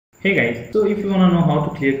Hey guys, so if you want to know how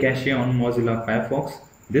to clear cache on Mozilla Firefox,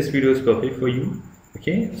 this video is perfect for you.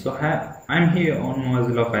 Okay, so I'm here on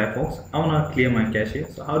Mozilla Firefox. I want to clear my cache.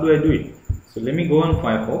 So how do I do it? So let me go on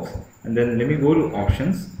Firefox and then let me go to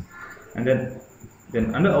options, and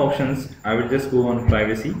then under options I will just go on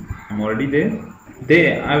privacy. I'm already there.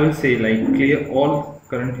 There I will say like clear all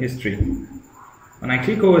current history. When I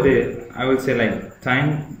click over there, I will say like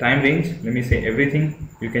time range. Let me say everything.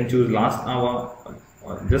 You can choose last hour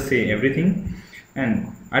or just say everything.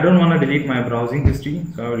 And I don't want to delete my browsing history,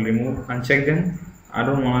 so I will uncheck them. I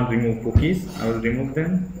don't want to remove cookies. I will remove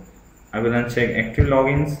them. I will uncheck active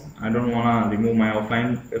logins. I don't want to remove my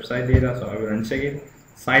offline website data, so I will uncheck it.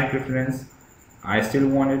 Site preference, I still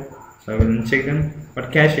want it, so I will uncheck them.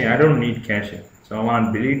 But cache, I don't need cache, so I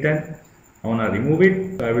want to delete that. I want to remove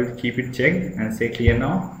it, so I will keep it checked and say clear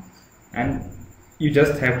now, and you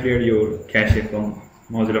just have cleared your cache from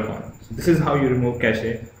Mozilla Firefox. So this is how you remove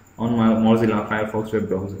cache on my Mozilla Firefox web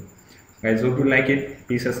browser. Guys, hope you like it.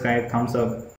 Please subscribe, thumbs up.